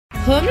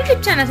Home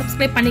YouTube channel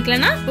subscribe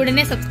பண்ணிக்கலனா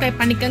உடனே subscribe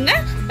பண்ணிக்கங்க.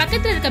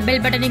 பக்கத்துல இருக்க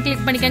பெல் பட்டனை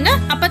கிளிக் பண்ணிக்கங்க.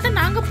 அப்பதான்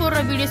நாங்க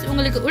போடுற வீடியோஸ்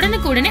உங்களுக்கு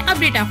உடனுக்குடனே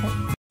அப்டேட் ஆகும்.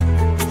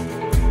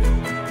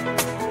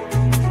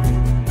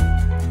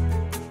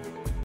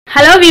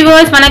 ஹலோ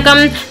வியூவர்ஸ், வணக்கம்.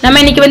 நம்ம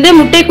இன்னைக்கு வந்து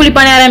முட்டை குழி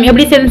பணியாரம்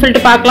எப்படி செய்யணும்னு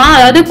சொல்லிட்டு பார்க்கலாம்.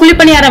 அதாவது குழி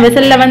பணியாரம்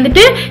வெசல்ல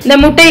வந்துட்டு இந்த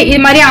முட்டை இது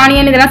மாதிரி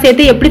ஆனியன் இதெல்லாம்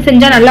சேர்த்து எப்படி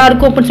செஞ்சா நல்லா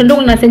இருக்கும் அப்படின்னு சொல்லிட்டு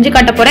உங்களுக்கு நான் செஞ்சு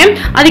காட்ட போறேன்.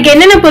 அதுக்கு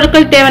என்னென்ன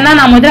பொருட்கள் தேவைன்னா,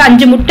 நான் முதல்ல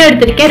 5 முட்டை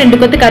எடுத்திருக்கேன், 2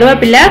 கொத்து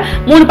கருவேப்பிலை,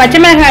 3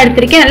 பச்சை மிளகாய்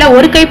எடுத்திருக்கேன், நல்லா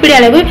 1 கைப்பிடி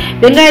அளவு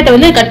வெங்காயத்தை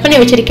வந்து கட் பண்ணி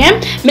வச்சிருக்கேன்.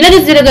 மிளகு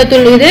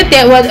ஜீரகத்தூள் இது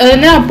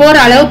நான் போற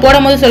அளவு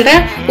போடும் போது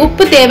சொல்றேன்.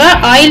 உப்பு தேவை,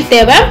 ஆயில்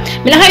தேவை,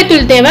 மிளகாய்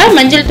தூள் தேவை,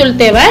 மஞ்சள் தூள்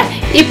தேவை.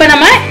 இப்போ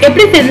நம்ம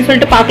எப்படி செய்யணும்னு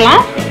சொல்லிட்டு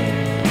பார்க்கலாம்.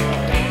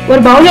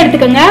 ஒரு பவுல்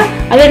எடுத்துக்கோங்க.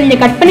 அதை நீங்க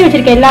கட் பண்ணி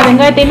வச்சிருக்க எல்லா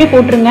வெங்காயத்தையுமே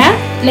போட்டுருங்க.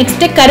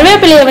 நெக்ஸ்ட்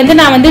கருவேப்பிலையை வந்து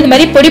நான் வந்து இது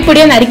மாதிரி பொடி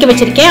பொடியா நறுக்கி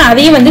வச்சிருக்கேன்,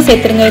 அதையும் வந்து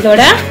சேர்த்துருங்க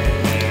இதோட.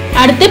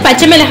 அடுத்து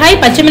பச்சை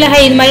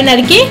மிளகாய் இது மாதிரி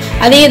நறுக்கி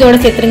அதையும் இதோட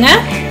சேர்த்துருங்க.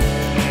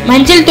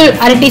 மஞ்சள் தூள்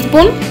 1/2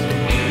 டீஸ்பூன்,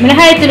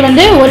 மிளகாய் தூள்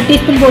வந்து 1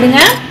 டீஸ்பூன் போடுங்க.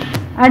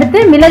 அடுத்து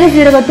மிளகு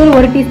ஜீரகத்தூள்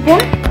 1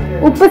 டீஸ்பூன்,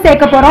 உப்பு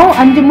சேர்க்க போறோம்.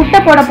 5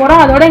 முட்டை போட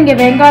போறோம். அதோட இங்க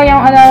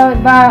வெங்காயம்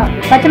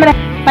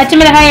பச்சை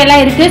மிளகாய்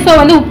எல்லாம் இருக்கு. ஸோ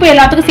வந்து உப்பு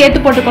எல்லாத்துக்கும்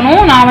சேர்த்து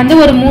போட்டுக்கணும். நான் வந்து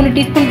ஒரு 3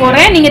 டீஸ்பூன்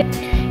போடுறேன். நீங்க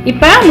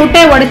இப்ப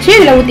முட்டையை உடைச்சு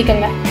இதுல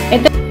ஊத்திக்கங்க.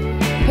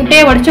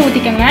 முட்டையை உடைச்சு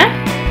ஊத்திக்கங்க.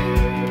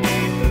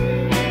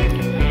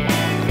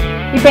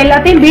 இப்ப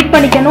எல்லாத்தையும் பீட்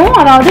பண்ணிக்கணும்,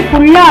 அதாவது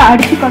ஃபுல்லா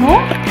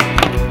அடிச்சுக்கணும்.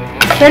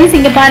 ஃப்ரெண்ட்ஸ்,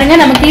 இங்க பாருங்க,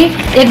 நமக்கு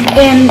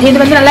இது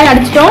வந்து நல்லா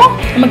அடிச்சிட்டோம்.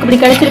 நமக்கு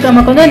இப்படி கிடைச்சிருக்கு.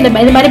 நமக்கு வந்து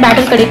இது மாதிரி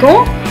பேட்டர்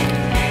கிடைக்கும்.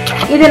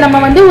 இது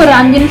நம்ம வந்து ஒரு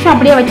 5 நிமிஷம்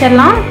அப்படியே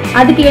வச்சிடலாம்.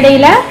 அதுக்கு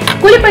இடையில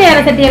குழி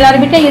பணியார சட்டி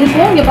எல்லாரும் வீட்ல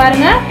இருக்கும். இங்க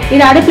பாருங்க,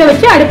 இதை அடுப்புல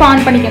வச்சு அடுப்பு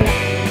ஆன் பண்ணிக்கணும்.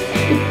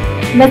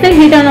 வெசல்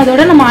ஹீட்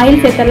ஆனதோட நம்ம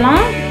ஆயில்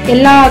சேர்த்துடலாம்.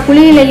 எல்லா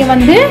குழியிலையும்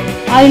வந்து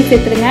ஆயில்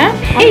சேர்த்துருங்க.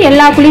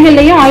 எல்லா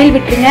குழிகள்லையும் ஆயில்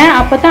விட்டுருங்க.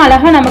 அப்பதான்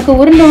அழகா நமக்கு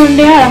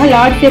உருண்டையா அழகா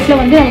லார்ஜ் ஷேப்ல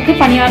வந்து நமக்கு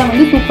பணியாரம்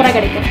வந்து சூப்பரா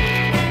கிடைக்கும்.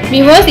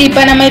 வியூவர்ஸ்,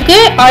 இப்போ நமக்கு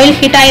ஆயில்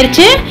ஹீட்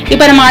ஆயிருச்சு.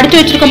 இப்போ நம்ம அடிச்சு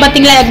வச்சிருக்கோம்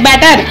பாத்தீங்களா எக்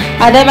பேட்டர்,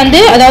 அதை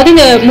வந்து அதாவது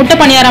இந்த முட்டை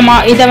பணியாரமா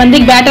இதை வந்து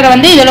பேட்டரை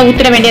வந்து இதோட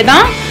ஊத்துற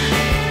வேண்டியதான்.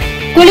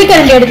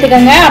 குழிக்கரண்டி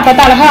எடுத்துக்கோங்க,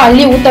 அப்பதான் அழகா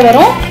அள்ளி ஊத்த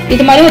வரும்.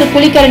 இது மாதிரி ஒரு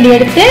குழிக்கரண்டி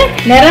எடுத்து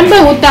நிரம்ப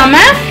ஊத்தாம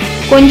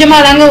கொஞ்சமா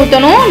தாங்க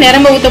ஊத்தணும்,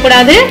 நிரம்ப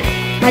ஊத்தக்கூடாது.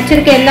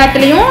 வச்சிருக்க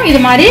எல்லாத்துலயும் இது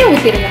மாதிரி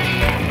ஊத்திடுங்க.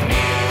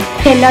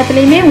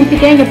 எல்லாத்துலயுமே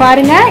ஊத்திட்டேன். இங்க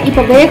பாருங்க,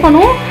 இப்ப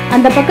வேகணும்.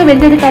 அந்த பக்கம்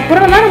வெந்ததுக்கு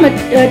அப்புறம் தான் நம்ம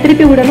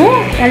திருப்பி விடணும்.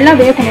 நல்லா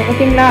வேகணும்.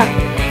 ஓகேங்களா?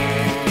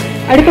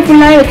 அடுப்பு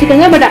ஃபுல்லாவே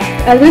வச்சுக்கோங்க. பட்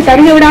அது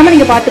கருக விடாம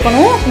நீங்க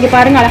பாத்துக்கணும். இங்க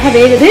பாருங்க, அழகா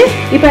வேகுது.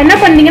 இப்ப என்ன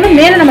பண்ணீங்கன்னா,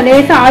 மேல நம்ம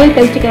லேசா ஆயில்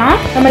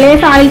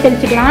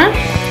தெளிச்சுக்கலாம்.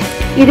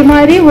 இது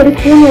மாதிரி ஒரு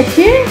ஸ்பூன்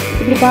வச்சு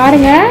இப்படி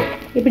பாருங்க,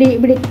 இப்படி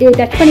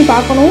டச் பண்ணி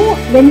பார்க்கணும்.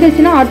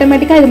 வெந்துச்சுன்னா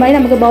ஆட்டோமேட்டிக்கா இது மாதிரி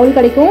நமக்கு பவுல்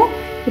கிடைக்கும்.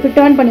 இப்படி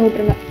டர்ன் பண்ணி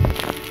விட்டுருங்க.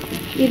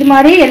 இது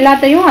மாதிரி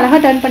எல்லாத்தையும் அழகா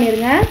டர்ன்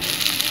பண்ணிடுங்க.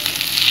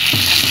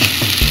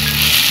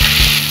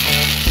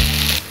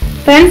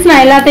 ஃப்ரெண்ட்ஸ்,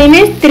 நான் எல்லாத்தையுமே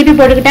திருப்பி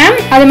போட்டுக்கிட்டேன்.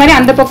 அது மாதிரி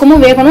அந்த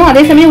பக்கமும் வேகணும்.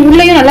 அதே சமயம்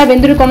உள்ளேயும் நல்லா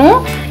வெந்திருக்கணும்.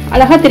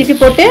 அழகா திருப்பி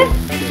போட்டு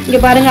இங்க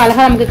பாருங்க,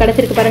 அழகா நமக்கு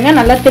கிடைச்சிருக்கு பாருங்க.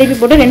 நல்லா திருப்பி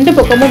போட்டு 2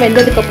 பக்கமும்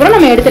வெந்ததுக்கு அப்புறம்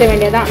நம்ம எடுத்துட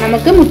வேண்டியதான்.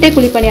 நமக்கு முட்டை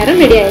குழி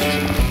பணியாரம் ரெடி ஆயிடுச்சு.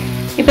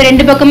 இப்போ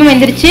 2 பக்கமும்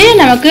வெந்துருச்சு.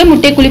 நமக்கு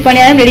முட்டை குழி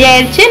பணியாரம் ரெடி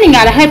ஆயிடுச்சு. நீங்க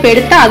அழகா இப்போ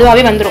எடுத்தா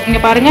அதுவாகவே வந்துடும்.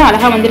 இங்க பாருங்க,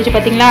 அழகா வந்துருச்சு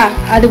பாத்தீங்களா?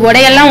 அது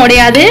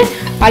உடையாது,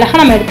 அழகா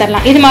நம்ம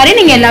எடுத்துடலாம். இது மாதிரி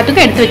நீங்க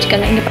எல்லாத்துக்கும் எடுத்து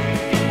வச்சுக்கோங்க. இங்க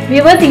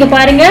வியூவர்ஸ், இங்க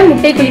பாருங்க,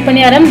 முட்டை குழி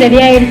பணியாரம் ரெடி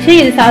ஆயிடுச்சு.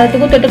 இது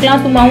சாதத்துக்கும்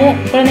தொட்டுக்கலாம், சும்மாவும்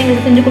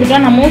குழந்தைங்களுக்கு செஞ்சு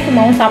கொடுக்கலாம், நம்மவும்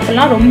சும்மாவும்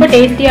சாப்பிடலாம். ரொம்ப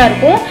டேஸ்டியா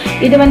இருக்கும்.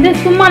 இது வந்து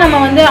சும்மா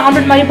நம்ம வந்து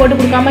ஆம்லெட் மாதிரி போட்டு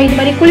கொடுக்காம இது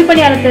மாதிரி குழி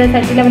பணியாரத்தை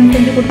சட்டியில வந்து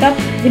செஞ்சு கொடுத்தா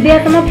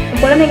வித்தியாசமா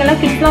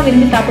குழந்தைங்கள்லாம் கிட்ஸ்லாம்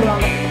விரும்பி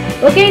சாப்பிடுவாங்க.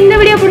 ஓகே, இந்த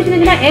வீடியோ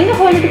பிடிச்சிருந்துச்சுன்னா எங்க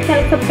ஹோம் யூடியூப்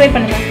சேனல் சப்ஸ்கிரைப்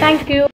பண்ணுங்க. தேங்க்யூ.